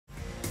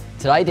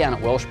Today down at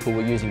Welsh Pool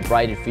we're using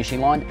braided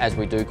fishing line, as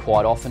we do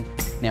quite often.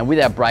 Now with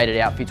our braided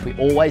outfits we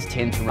always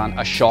tend to run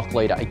a shock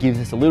leader. It gives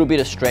us a little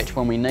bit of stretch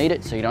when we need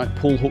it, so you don't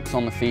pull hooks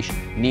on the fish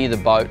near the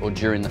boat or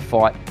during the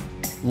fight.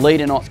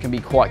 Leader knots can be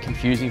quite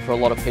confusing for a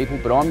lot of people,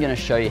 but I'm going to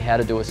show you how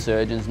to do a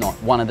surgeon's knot.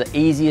 One of the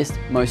easiest,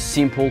 most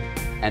simple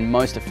and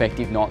most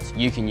effective knots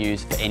you can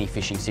use for any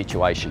fishing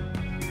situation.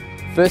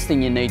 First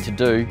thing you need to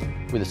do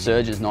with a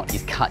surgeon's knot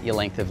is cut your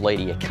length of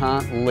leader. You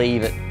can't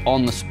leave it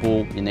on the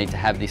spool, you need to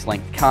have this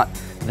length cut.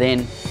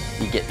 Then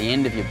you get the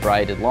end of your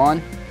braided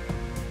line,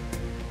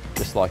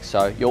 just like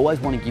so. You always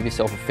want to give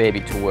yourself a fair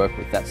bit to work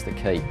with, that's the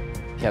key.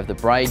 If you have the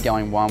braid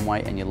going one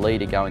way and your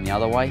leader going the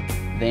other way,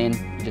 then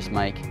you just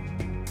make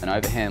an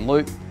overhand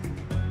loop,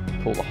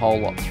 pull the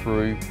whole lot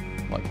through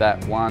like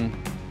that.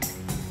 1,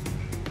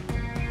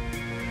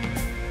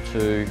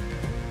 2,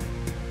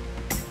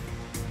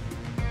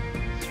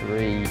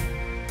 3,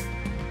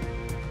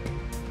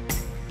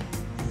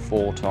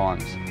 4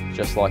 times,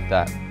 just like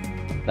that.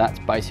 That's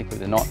basically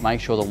the knot. Make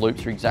sure the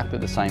loops are exactly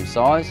the same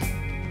size.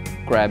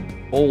 Grab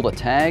all the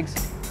tags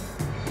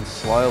and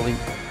slowly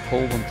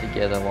pull them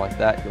together like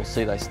that. You'll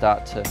see they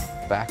start to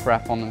back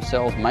wrap on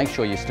themselves. Make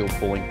sure you're still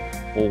pulling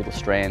all the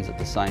strands at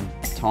the same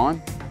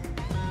time.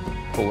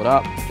 Pull it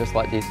up, just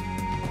like this.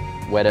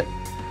 Wet it.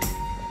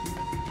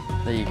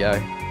 There you go.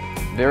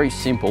 Very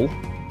simple.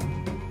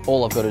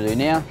 All I've got to do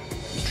now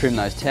is trim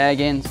those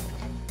tag ends,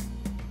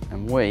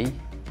 and we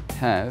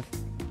have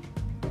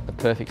the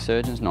perfect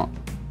surgeon's knot.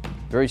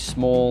 Very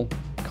small,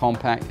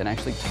 compact, and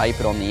actually tape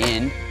it on the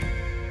end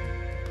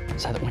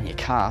so that when you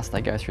cast,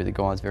 they go through the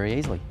guides very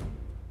easily.